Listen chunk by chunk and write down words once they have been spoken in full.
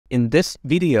In this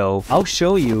video, I'll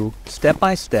show you step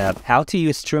by step how to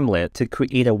use Streamlit to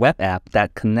create a web app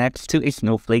that connects to a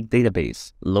Snowflake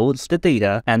database, loads the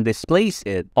data, and displays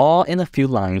it all in a few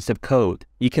lines of code.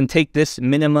 You can take this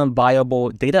minimum viable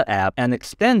data app and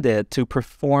extend it to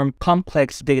perform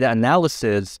complex data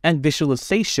analysis and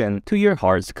visualization to your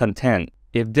heart's content.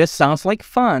 If this sounds like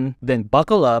fun, then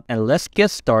buckle up and let's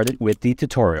get started with the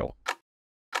tutorial.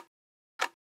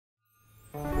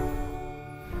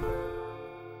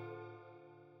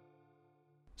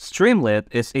 Streamlit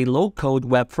is a low-code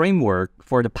web framework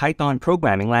for the Python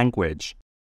programming language.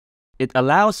 It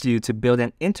allows you to build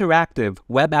an interactive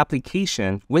web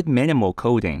application with minimal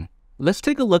coding. Let's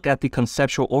take a look at the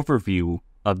conceptual overview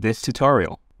of this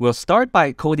tutorial. We'll start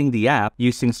by coding the app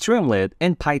using Streamlit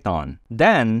in Python.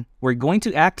 Then, we're going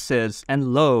to access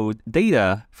and load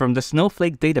data from the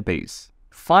Snowflake database.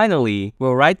 Finally,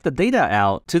 we'll write the data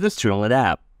out to the Streamlit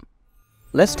app.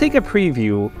 Let's take a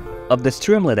preview of the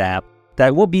Streamlit app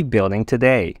that we'll be building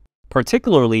today.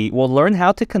 Particularly, we'll learn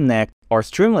how to connect our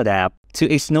Streamlit app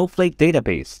to a Snowflake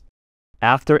database.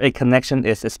 After a connection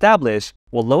is established,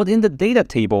 we'll load in the data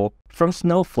table from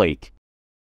Snowflake.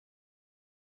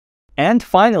 And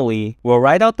finally, we'll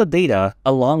write out the data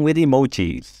along with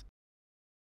emojis.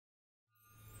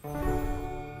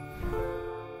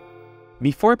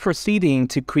 Before proceeding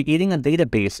to creating a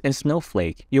database in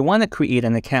Snowflake, you want to create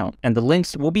an account, and the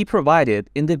links will be provided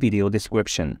in the video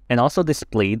description and also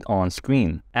displayed on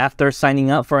screen. After signing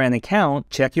up for an account,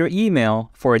 check your email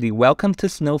for the Welcome to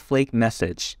Snowflake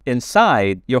message.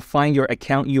 Inside, you'll find your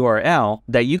account URL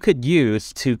that you could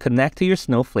use to connect to your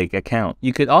Snowflake account.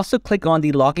 You could also click on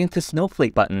the Login to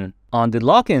Snowflake button. On the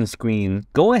login screen,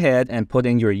 go ahead and put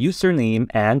in your username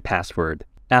and password.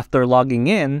 After logging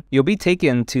in, you'll be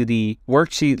taken to the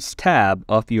Worksheets tab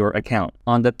of your account.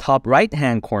 On the top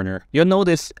right-hand corner, you'll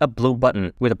notice a blue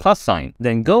button with a plus sign.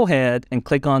 Then go ahead and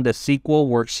click on the SQL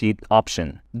Worksheet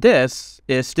option. This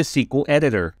is the SQL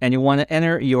editor, and you want to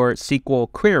enter your SQL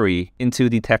query into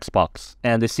the text box.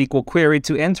 And the SQL query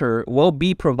to enter will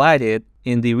be provided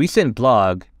in the recent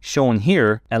blog shown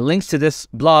here, and links to this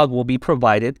blog will be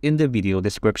provided in the video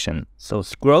description. So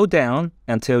scroll down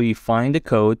until you find the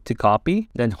code to copy,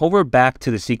 then hover back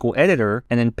to the SQL editor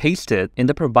and then paste it in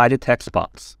the provided text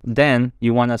box. Then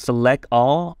you want to select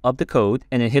all of the code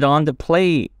and then hit on the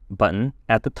play button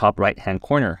at the top right hand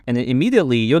corner, and then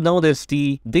immediately you'll notice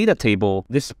the data table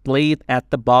displayed at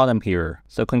the bottom here.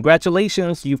 So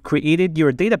congratulations, you've created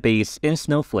your database in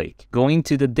Snowflake. Going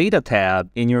to the data tab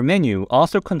in your menu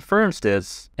also confirms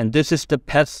this, and this is the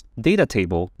pets data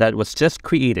table that was just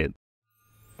created.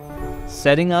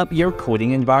 Setting up your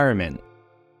coding environment.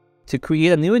 To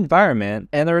create a new environment,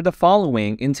 enter the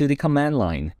following into the command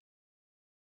line,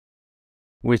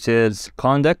 which is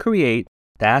conda create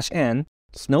 -n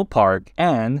Snowpark,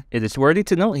 and it is worthy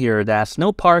to note here that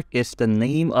Snowpark is the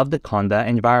name of the Conda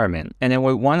environment, and then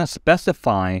we want to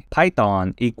specify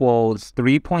Python equals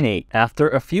 3.8. After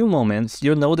a few moments,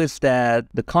 you'll notice that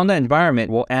the Conda environment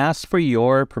will ask for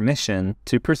your permission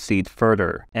to proceed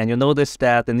further, and you'll notice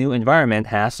that the new environment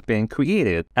has been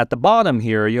created. At the bottom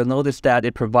here, you'll notice that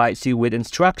it provides you with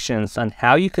instructions on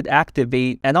how you could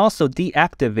activate and also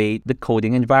deactivate the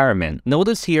coding environment.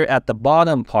 Notice here at the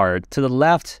bottom part to the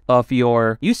left of your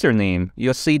username,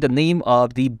 you'll see the name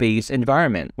of the base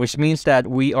environment, which means that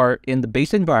we are in the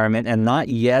base environment and not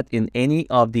yet in any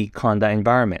of the Conda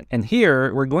environment. And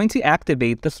here, we're going to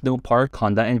activate the Snowpark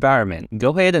Conda environment. Go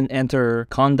ahead and enter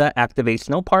Conda activate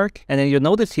Snowpark, and then you'll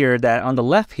notice here that on the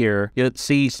left here, you'll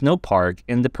see Snowpark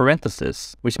in the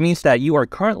parentheses, which means that you are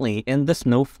currently in the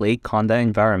Snowflake Conda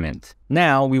environment.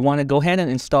 Now, we want to go ahead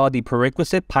and install the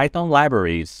prerequisite Python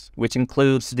libraries, which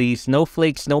includes the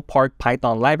Snowflake Snowpark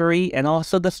Python library and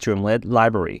also the Streamlit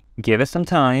library. Give it some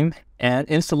time, and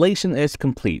installation is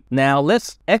complete. Now,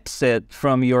 let's exit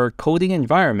from your coding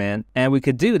environment, and we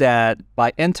could do that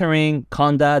by entering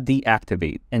conda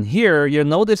deactivate. And here, you'll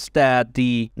notice that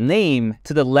the name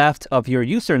to the left of your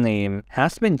username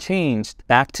has been changed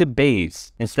back to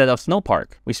base instead of Snowpark,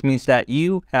 which means that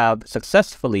you have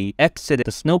successfully exited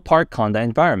the Snowpark Conda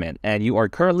environment, and you are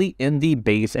currently in the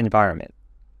base environment.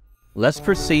 Let's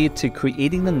proceed to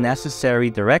creating the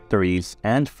necessary directories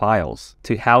and files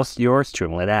to house your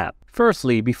Streamlit app.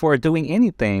 Firstly, before doing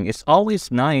anything, it's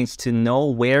always nice to know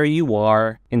where you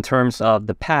are in terms of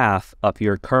the path of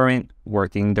your current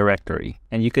working directory.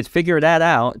 And you could figure that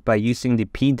out by using the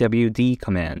pwd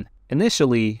command.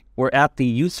 Initially, we're at the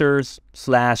user's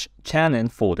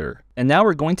document/Channon folder. And now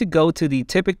we're going to go to the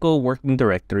typical working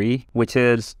directory, which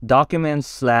is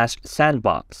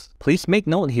documents/sandbox. Please make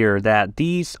note here that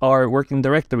these are working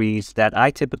directories that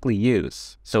I typically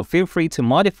use, so feel free to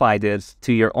modify this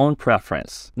to your own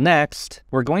preference. Next,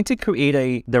 we're going to create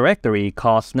a directory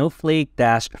called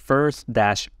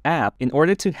snowflake-first-app in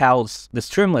order to house the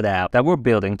Streamlit app that we're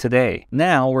building today.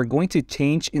 Now, we're going to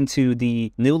change into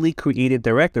the newly created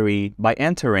directory by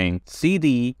entering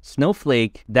cd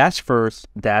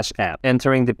snowflake-first-app.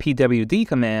 Entering the pwd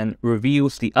command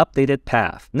reveals the updated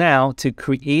path. Now, to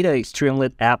create a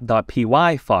Streamlit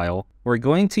app.py file, we're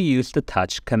going to use the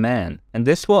touch command, and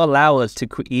this will allow us to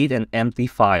create an empty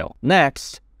file.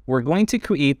 Next, we're going to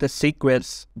create the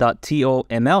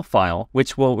secrets.toml file,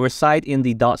 which will reside in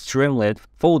the .streamlit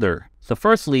folder. So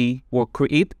firstly, we'll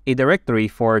create a directory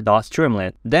for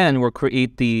 .streamlit, then we'll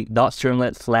create the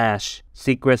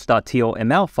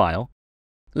 .streamlit/secrets.toml file.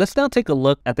 Let's now take a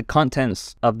look at the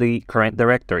contents of the current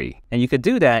directory, and you could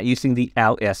do that using the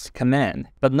ls command.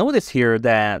 But notice here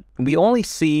that we only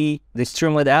see the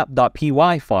Streamlit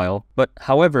app.py file, but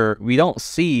however, we don't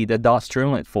see the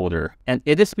 .streamlit folder, and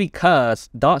it is because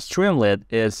 .streamlit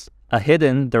is a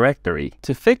hidden directory.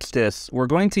 To fix this, we're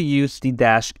going to use the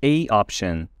 -a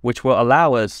option, which will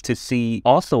allow us to see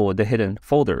also the hidden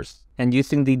folders. And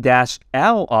using the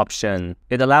 -l option,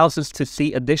 it allows us to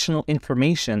see additional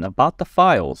information about the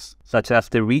files, such as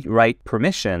the read-write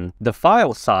permission, the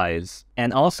file size,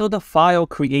 and also the file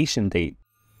creation date.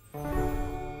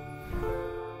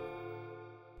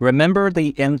 Remember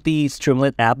the empty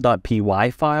Streamlit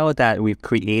app.py file that we've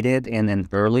created in an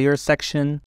earlier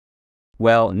section?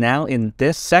 Well, now in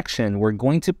this section, we're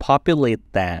going to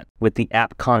populate that with the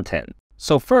app content.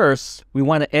 So first, we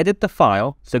want to edit the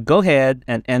file, so go ahead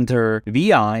and enter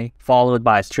vi followed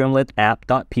by streamlit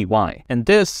app.py. And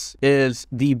this is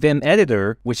the Vim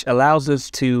editor, which allows us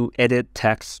to edit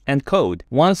text and code.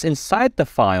 Once inside the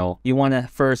file, you want to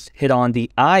first hit on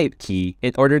the I key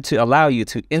in order to allow you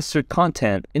to insert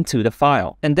content into the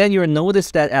file. And then you'll notice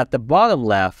that at the bottom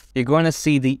left, you're going to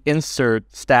see the insert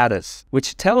status,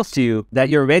 which tells you that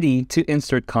you're ready to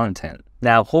insert content.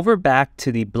 Now hover back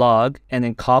to the blog and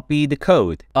then copy the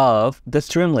code of the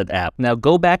Streamlit app. Now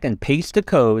go back and paste the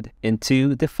code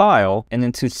into the file, and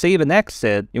then to save and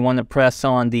exit, you want to press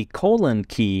on the colon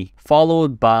key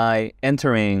followed by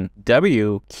entering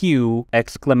WQ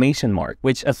exclamation mark,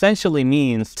 which essentially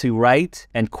means to write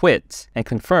and quit and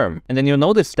confirm. And then you'll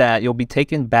notice that you'll be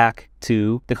taken back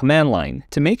to the command line.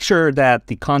 To make sure that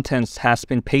the contents has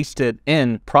been pasted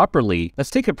in properly,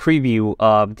 let's take a preview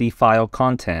of the file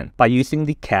content by using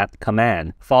the cat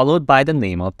command, followed by the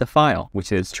name of the file,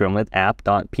 which is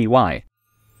streamlitapp.py.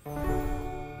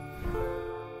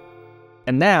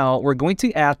 And now we're going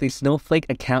to add the Snowflake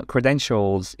account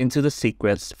credentials into the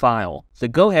secrets file. So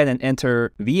go ahead and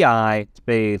enter vi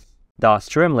space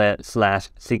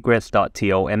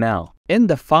 .streamlit/secrets.toml. In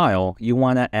the file, you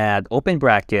want to add open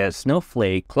bracket,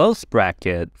 snowflake, close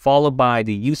bracket, followed by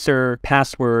the user,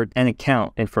 password, and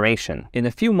account information. In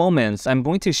a few moments, I'm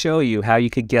going to show you how you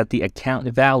could get the account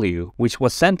value, which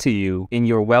was sent to you in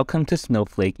your Welcome to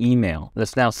Snowflake email.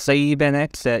 Let's now save and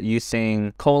exit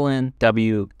using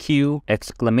 :WQ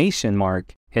exclamation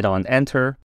mark. Hit on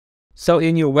enter. So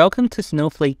in your Welcome to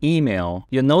Snowflake email,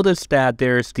 you'll notice that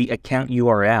there's the account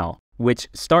URL, which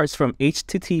starts from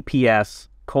https://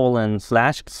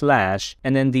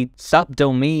 and then the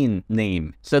subdomain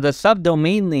name. So the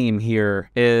subdomain name here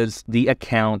is the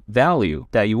account value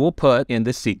that you will put in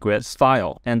the secrets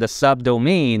file. And the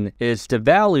subdomain is the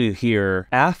value here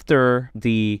after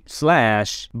the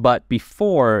slash, but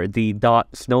before the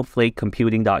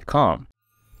 .snowflakecomputing.com.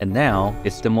 And now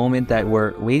it's the moment that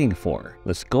we're waiting for.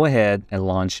 Let's go ahead and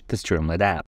launch the Streamlit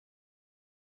app.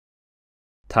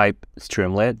 Type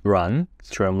Streamlit run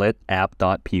Streamlit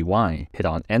app.py. Hit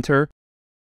on enter,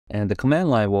 and the command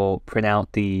line will print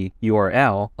out the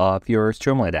URL of your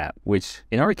Streamlit app, which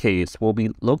in our case will be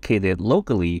located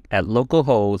locally at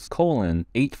localhost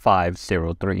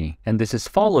 :8503. And this is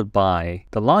followed by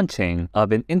the launching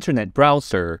of an internet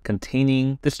browser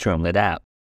containing the Streamlit app.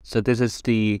 So this is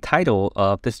the title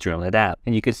of the Streamlit app.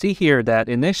 And you can see here that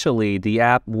initially the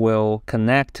app will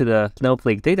connect to the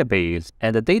Snowflake database,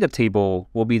 and the data table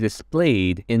will be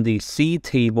displayed in the C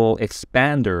table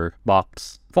expander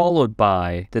box, followed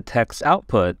by the text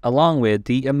output along with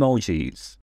the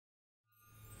emojis.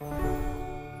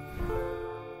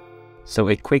 So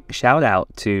a quick shout out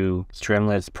to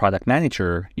Streamlit's product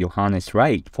manager, Johannes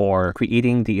Wright, for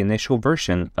creating the initial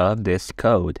version of this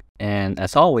code. And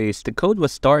as always, the code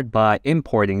was started by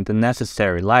importing the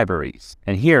necessary libraries.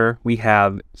 And here we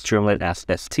have Streamlit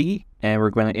SST and we're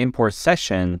going to import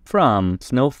session from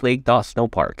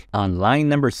snowflake.snowpark. On line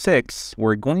number 6,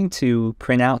 we're going to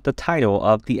print out the title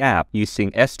of the app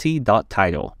using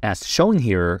st.title, as shown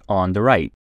here on the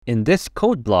right. In this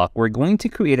code block, we're going to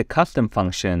create a custom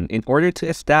function in order to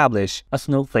establish a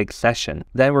Snowflake session.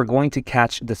 Then we're going to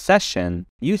catch the session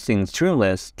using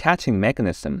Streamlit's catching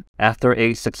mechanism. After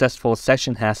a successful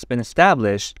session has been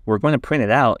established, we're going to print it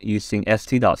out using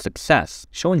st.success,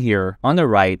 shown here on the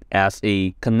right as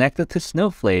a connected to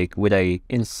Snowflake with a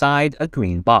inside a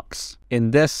green box. In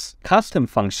this custom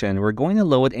function, we're going to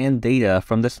load in data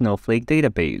from the Snowflake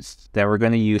database. Then we're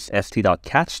going to use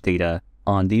st.catch data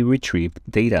on the retrieved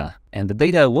data. And the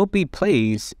data will be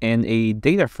placed in a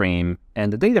data frame,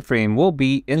 and the data frame will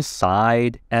be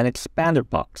inside an expander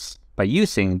box by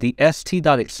using the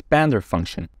st.expander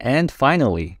function. And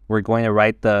finally, we're going to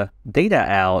write the data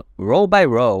out row by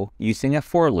row using a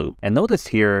for loop. And notice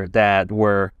here that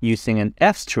we're using an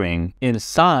f string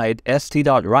inside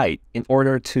st.write in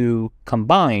order to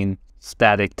combine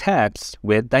static text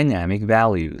with dynamic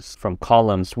values from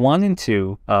columns 1 and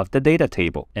 2 of the data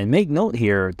table. And make note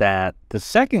here that the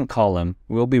second column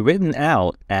will be written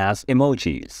out as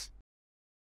emojis.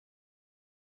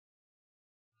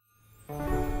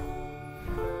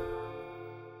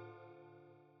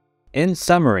 In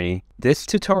summary, this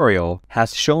tutorial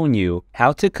has shown you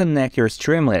how to connect your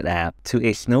Streamlit app to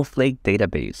a Snowflake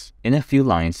database in a few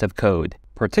lines of code.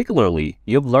 Particularly,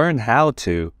 you've learned how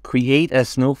to create a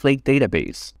Snowflake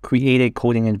database, create a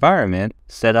coding environment,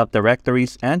 set up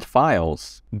directories and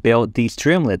files, build the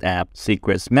Streamlit app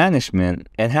secrets management,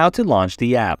 and how to launch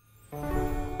the app.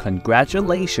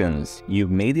 Congratulations, you've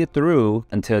made it through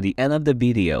until the end of the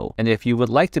video. And if you would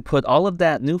like to put all of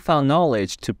that newfound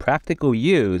knowledge to practical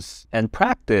use and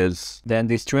practice, then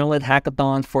the Streamlit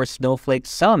Hackathon for Snowflake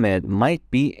Summit might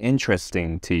be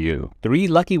interesting to you. 3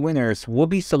 lucky winners will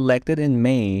be selected in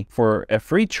May for a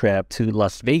free trip to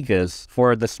Las Vegas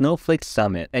for the Snowflake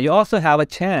Summit. And you also have a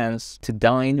chance to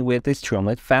dine with the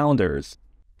Streamlit founders.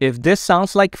 If this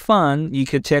sounds like fun, you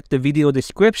could check the video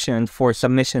description for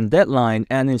submission deadline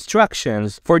and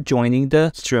instructions for joining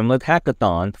the Streamlit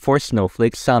Hackathon for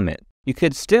Snowflake Summit. You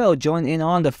could still join in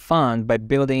on the fun by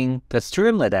building the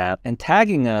Streamlit app and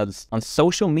tagging us on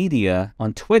social media,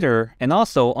 on Twitter, and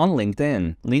also on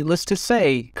LinkedIn. Needless to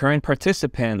say, current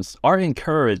participants are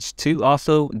encouraged to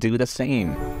also do the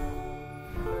same.